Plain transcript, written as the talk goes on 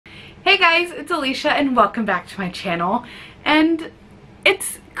guys, it's Alicia and welcome back to my channel, and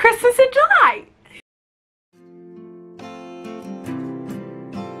it's Christmas in July!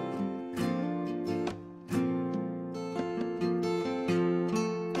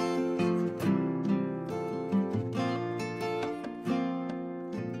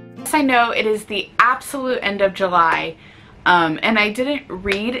 I know it is the absolute end of July, and I didn't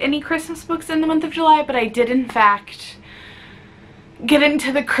read any Christmas books in the month of July, but I did in fact get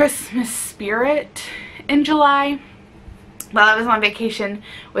into the Christmas spirit in July. While I was on vacation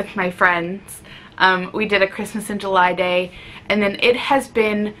with my friends, we did a Christmas in July day, and then it has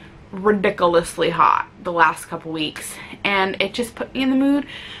been ridiculously hot the last couple weeks, and it just put me in the mood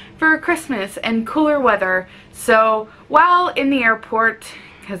for Christmas and cooler weather. So while in the airport,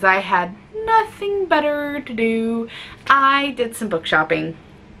 because I had nothing better to do, I did some book shopping,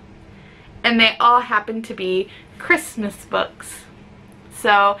 and they all happened to be Christmas books.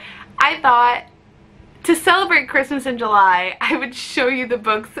 So I thought, to celebrate Christmas in July, I would show you the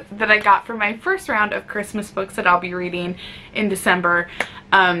books that I got for my first round of Christmas books that I'll be reading in December,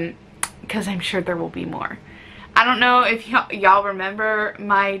 because I'm sure there will be more. I don't know if y'all remember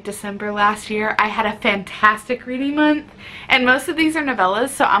my December last year. I had a fantastic reading month, and most of these are novellas,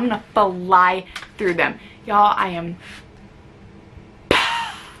 so I'm gonna fly through them. Y'all, I am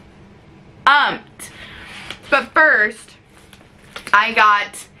pumped. But first, I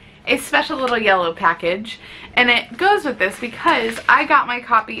got a special little yellow package, and it goes with this because I got my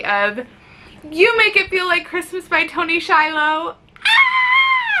copy of You Make It Feel Like Christmas by Tony Shiloh.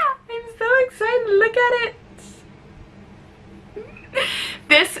 Ah! I'm so excited to look at it.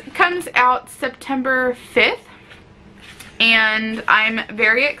 This comes out September 5th, and I'm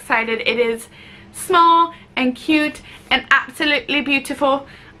very excited. It is small and cute and absolutely beautiful.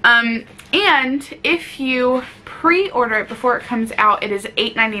 And if you pre-order it before it comes out, it is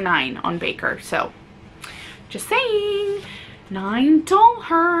 $8.99 on Baker. So, just saying,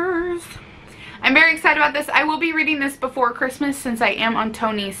 $9. I'm very excited about this. I will be reading this before Christmas since I am on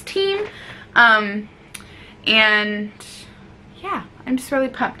Tony's team. And yeah, I'm just really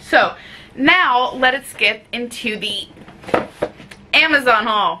pumped. So, now let us get into the Amazon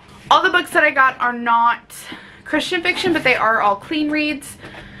haul. All the books that I got are not Christian fiction, but they are all clean reads.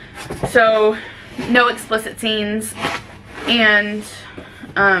 So, no explicit scenes, and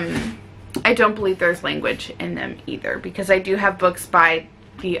I don't believe there's language in them either, because I do have books by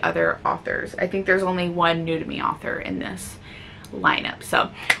the other authors. I think there's only one new to me author in this lineup. So,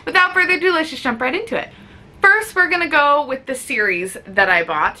 without further ado, let's just jump right into it. First, we're gonna go with the series that I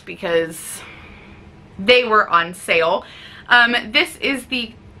bought because they were on sale. This is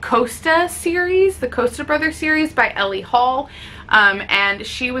the Costa series, the Costa Brothers series by Ellie Hall. And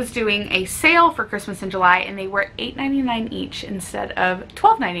she was doing a sale for Christmas in July, and they were $8.99 each instead of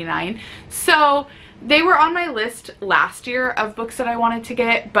 $12.99. So they were on my list last year of books that I wanted to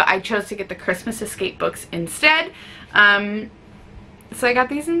get, but I chose to get the Christmas Escape books instead. So I got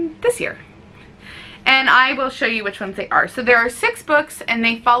these in this year. And I will show you which ones they are. So there are 6 books, and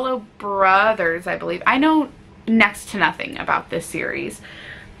they follow brothers, I believe. I know next to nothing about this series,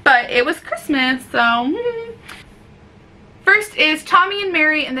 but it was Christmas, so... First is Tommy and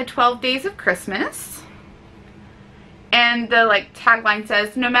Mary and the 12 Days of Christmas. And the tagline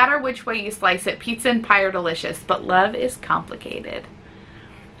says, no matter which way you slice it, pizza and pie are delicious, but love is complicated.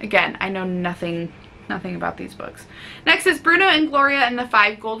 Again, I know nothing about these books. Next is Bruno and Gloria and the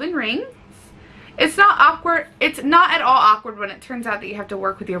 5 Golden Rings. It's not awkward. It's not at all awkward when it turns out that you have to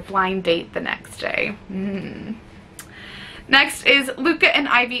work with your blind date the next day. Next is Luca and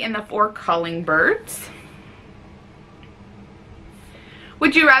Ivy and the 4 Calling Birds.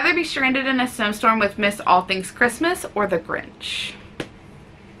 Would you rather be stranded in a snowstorm with Miss All Things Christmas or The Grinch?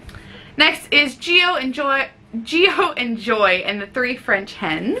 Next is Geo and Joy and the 3 French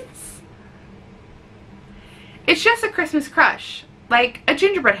Hens. It's just a Christmas crush, like a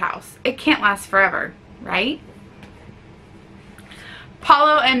gingerbread house. It can't last forever, right?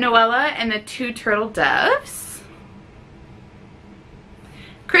 Paulo and Noella and the 2 Turtle Doves.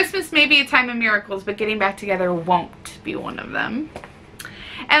 Christmas may be a time of miracles, but getting back together won't be one of them.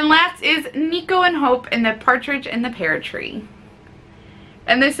 And last is Nico and Hope and the Partridge in the Pear Tree.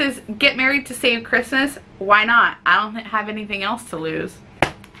 And this is Get Married to Save Christmas. Why not? I don't have anything else to lose.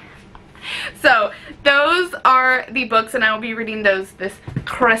 So those are the books, and I will be reading those this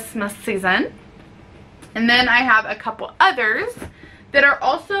Christmas season. And then I have a couple others that are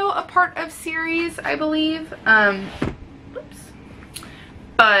also a part of series, I believe. Oops.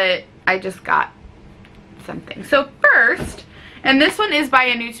 But I just got something. So first And this one is by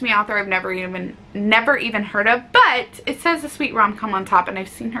a new to me author I've never even heard of, but it says a sweet rom-com on top, and I've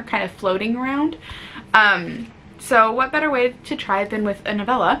seen her kind of floating around. So what better way to try it than with a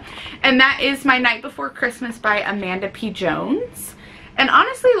novella? And that is My Night Before Christmas by Amanda P. Jones. And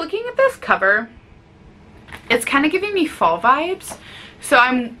honestly, looking at this cover, it's kind of giving me fall vibes. So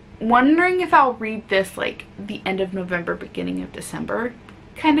I'm wondering if I'll read this like the end of November, beginning of December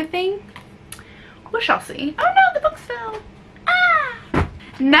kind of thing. We shall see. Oh no, the books fell. Ah!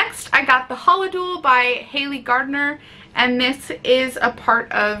 Next, I got The Holoduel by Haley Gardner, and this is a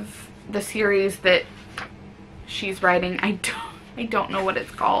part of the series that she's writing. I don't know what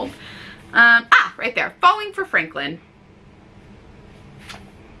it's called. Right there. Falling for Franklin.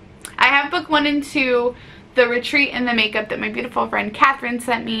 I have book 1 and 2, The Retreat and the Makeup, that my beautiful friend Catherine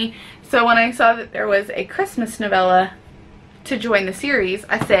sent me. So when I saw that there was a Christmas novella to join the series,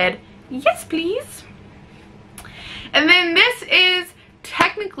 I said, yes please. And then this is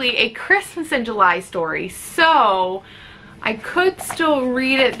technically a Christmas in July story, so I could still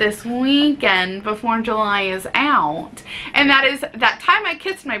read it this weekend before July is out. And that is That Time I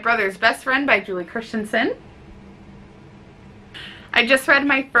Kissed My Brother's Best Friend by Julie Christensen. I just read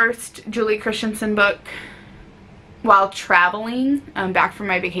my first Julie Christensen book while traveling back from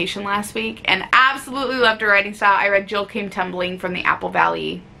my vacation last week, and absolutely loved her writing style. I read Jill Came Tumbling from the Apple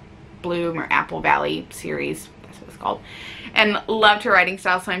Valley Bloom or Apple Valley series, that's what it's called, and loved her writing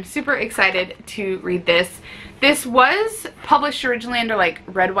style, so I'm super excited to read this. This was published originally under like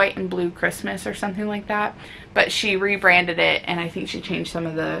Red, White, and Blue Christmas or something like that, but she rebranded it, and I think she changed some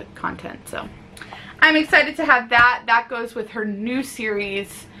of the content, so I'm excited to have that. That goes with her new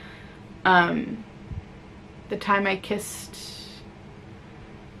series, The Time I Kissed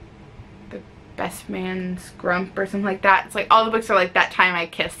the Best Man's Grump or something like that. It's like all the books are like That Time I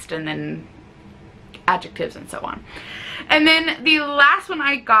Kissed and then adjectives and so on. And then the last one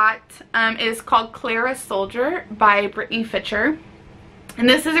I got is called Clara Soldier by Brittany Fitcher. And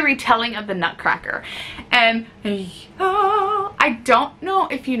this is a retelling of The Nutcracker. And I don't know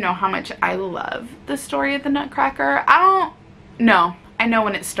if you know how much I love the story of The Nutcracker. I don't know. I know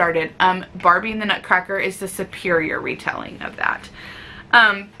when it started. Barbie and the Nutcracker is the superior retelling of that.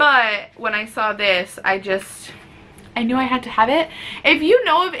 But when I saw this, I knew I had to have it. If you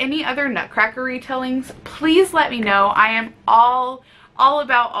know of any other Nutcracker retellings, please let me know. I am all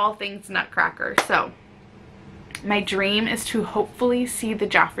about all things Nutcracker. So my dream is to hopefully see the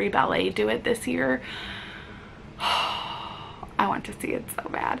Joffrey Ballet do it this year. I want to see it so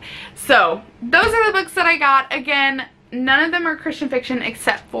bad. So those are the books that I got. Again, none of them are Christian fiction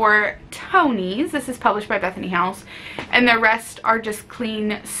except for Tony's. This is published by Bethany House. And the rest are just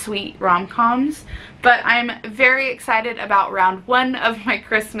clean, sweet rom-coms. But I'm very excited about round 1 of my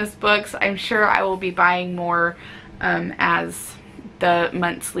Christmas books. I'm sure I will be buying more as the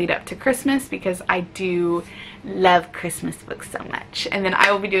months lead up to Christmas, because I do love Christmas books so much. And then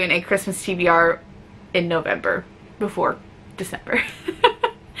I will be doing a Christmas TBR in November before December.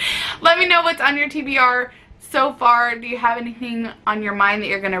 Let me know what's on your TBR so far. Do you have anything on your mind that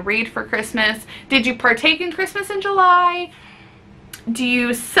you're going to read for Christmas? Did you partake in Christmas in July? Do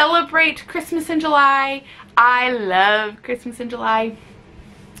you celebrate Christmas in July? I love Christmas in July.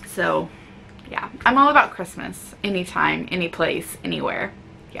 So yeah, I'm all about Christmas. Anytime, any place, anywhere.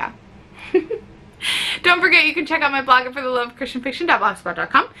 Yeah. Don't forget, you can check out my blog at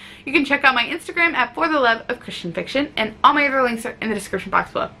fortheloveofchristianfiction.blogspot.com. You can check out my Instagram at fortheloveofchristianfiction, and all my other links are in the description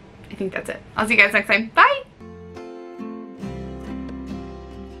box below. I think that's it. I'll see you guys next time. Bye!